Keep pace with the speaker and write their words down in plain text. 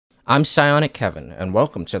I'm PsionicKevin, and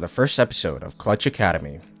welcome to the first episode of Clutch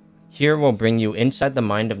Academy. Here we'll bring you inside the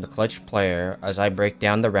mind of the Clutch player as I break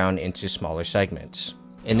down the round into smaller segments.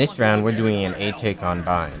 In this round, we're doing an A take on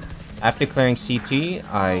Bind. After clearing CT,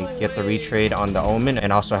 I get the retrade on the Omen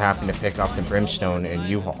and also happen to pick up the Brimstone and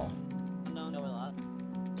U-Haul.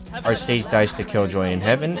 Our Sage dies to Killjoy in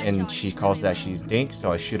Heaven, and she calls that she's Dink,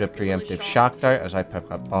 so I shoot a preemptive Shock Dart as I pick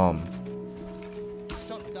up Bomb.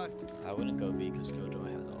 I wouldn't go B because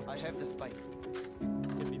Killjoy has ult. I have the spike.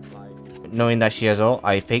 Knowing that she has ult,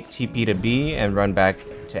 I fake TP to B and run back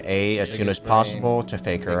to A as soon as possible to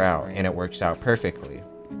fake her out, and it works out perfectly.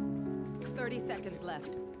 30 seconds left.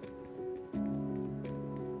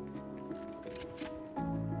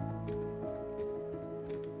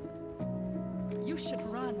 You should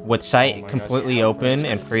run. With sight completely open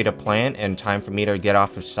and free to plant and time for me to get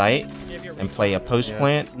off of sight and play a post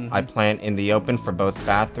plant, I plant in the open for both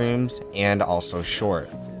bathrooms and also short.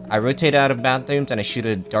 I rotate out of bathrooms and I shoot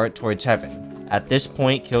a dart towards Heaven. At this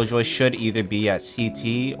point, Killjoy should either be at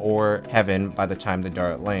CT or Heaven by the time the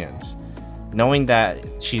dart lands. Knowing that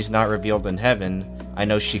she's not revealed in Heaven, I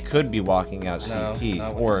know she could be walking out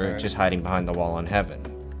CT or just hiding behind the wall on Heaven.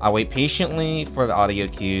 I wait patiently for the audio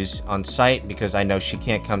cues on site because I know she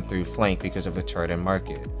can't come through flank because of the turret and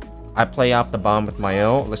market. I play off the bomb with my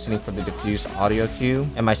ult, listening for the diffused audio cue,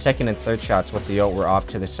 and my second and third shots with the ult were off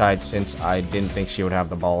to the side since I didn't think she would have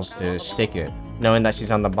the balls to stick it. Knowing that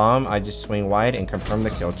she's on the bomb, I just swing wide and confirm the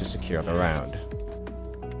kill to secure the round.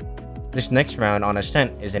 This next round on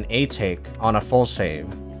Ascent is an A take on a full save.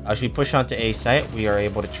 As we push onto A site, we are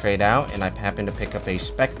able to trade out, and I happen to pick up a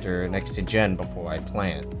Spectre next to Jen before I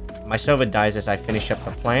plant. My Sova dies as I finish up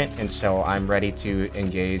the plant, and so I'm ready to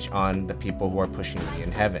engage on the people who are pushing me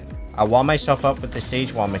in Heaven. I wall myself up with the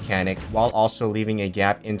Sage Wall mechanic while also leaving a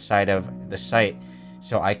gap inside of the site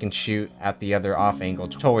so I can shoot at the other off angle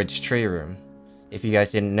towards Tree Room. If you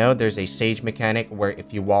guys didn't know, there's a Sage mechanic where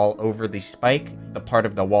if you wall over the spike, the part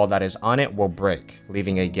of the wall that is on it will break,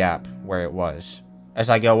 leaving a gap where it was. As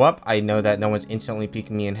I go up, I know that no one's instantly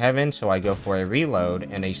peeking me in Heaven, so I go for a reload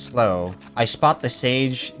and a slow. I spot the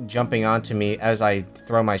Sage jumping onto me as I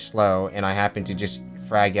throw my slow, and I happen to just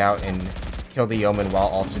frag out and kill the Omen while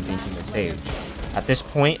also dinking the Sage. At this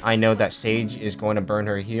point, I know that Sage is going to burn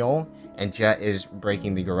her heal, and Jet is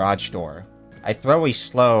breaking the garage door. I throw a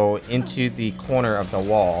slow into the corner of the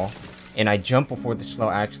wall, and I jump before the slow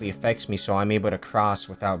actually affects me, so I'm able to cross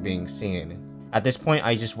without being seen. At this point,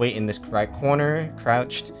 I just wait in this correct corner,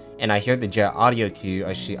 crouched, and I hear the Jet audio cue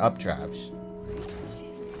as she updrafts.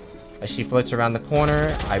 As she floats around the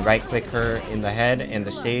corner, I right-click her in the head and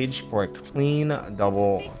the Sage for a clean,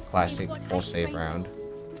 double, classic, full save round.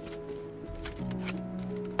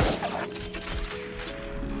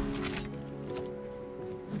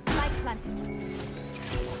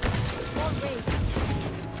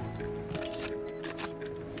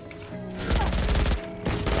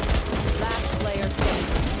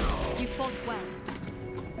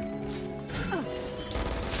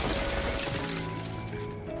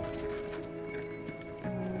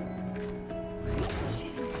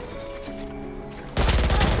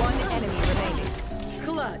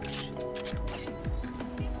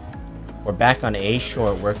 We're back on A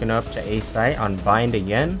short, working up to A site on Bind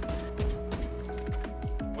again.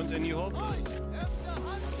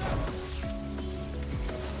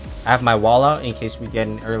 I have my wall out in case we get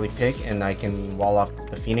an early pick and I can wall off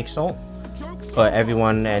the Phoenix ult. But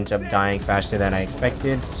everyone ends up dying faster than I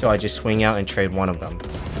expected, so I just swing out and trade one of them.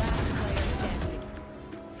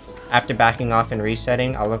 After backing off and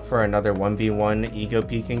resetting, I'll look for another 1v1 ego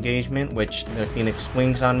peak engagement, which the Phoenix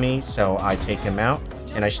swings on me, so I take him out,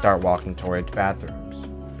 and I start walking towards bathrooms.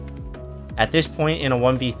 At this point in a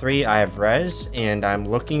 1v3, I have res, and I'm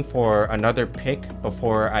looking for another pick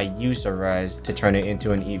before I use the res to turn it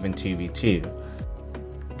into an even 2v2.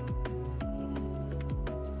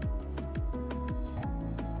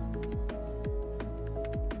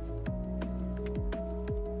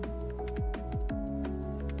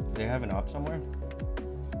 Do they have an op somewhere?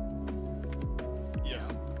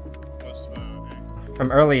 Yes.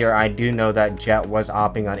 From earlier, I do know that Jet was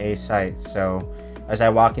opping on A site, so as I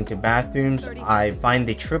walk into bathrooms, I find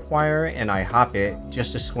the tripwire and I hop it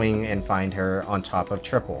just to swing and find her on top of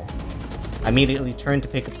triple. I immediately turn to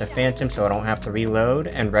pick up the Phantom so I don't have to reload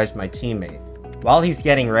and res my teammate. While he's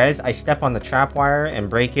getting res, I step on the trapwire and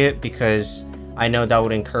break it because I know that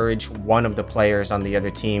would encourage one of the players on the other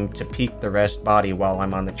team to peek the res body while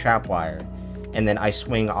I'm on the trapwire. And then I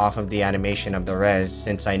swing off of the animation of the res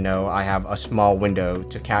since I know I have a small window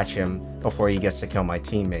to catch him before he gets to kill my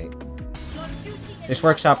teammate. This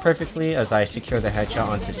works out perfectly as I secure the headshot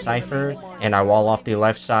onto Cypher, and I wall off the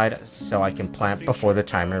left side so I can plant before the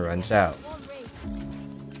timer runs out.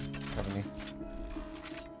 Cover me.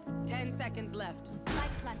 10 seconds left.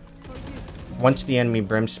 Once the enemy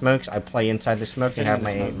Brim smokes, I play inside the smoke to have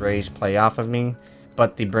my Raze play off of me,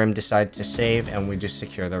 but the Brim decides to save and we just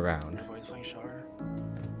secure the round.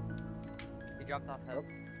 He dropped off help.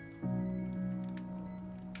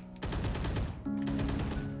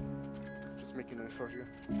 Just making noise for you.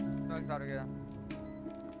 Smoke's out again.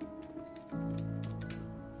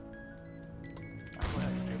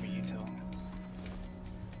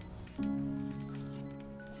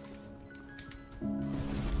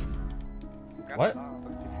 What?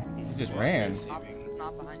 He just ran.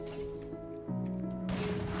 Not behind you.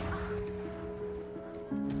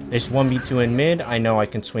 This 1v2 in mid, I know I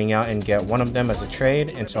can swing out and get one of them as a trade,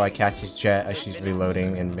 and so I catch his Jet as she's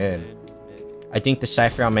reloading in mid. I think the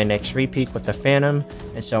Cypher on my next repeat with the Phantom,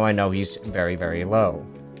 and so I know he's very, very low.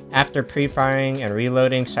 After pre-firing and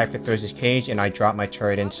reloading, Cypher throws his cage and I drop my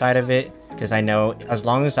turret inside of it, because I know as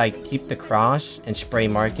long as I keep the cross and spray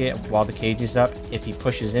mark it while the cage is up, if he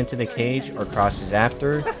pushes into the cage or crosses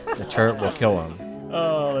after, the turret will kill him.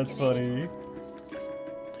 Oh, that's funny.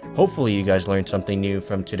 Hopefully you guys learned something new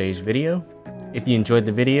from today's video. If you enjoyed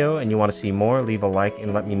the video and you want to see more, leave a like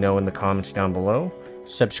and let me know in the comments down below.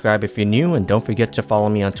 Subscribe if you're new, and don't forget to follow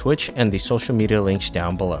me on Twitch and the social media links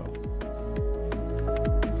down below.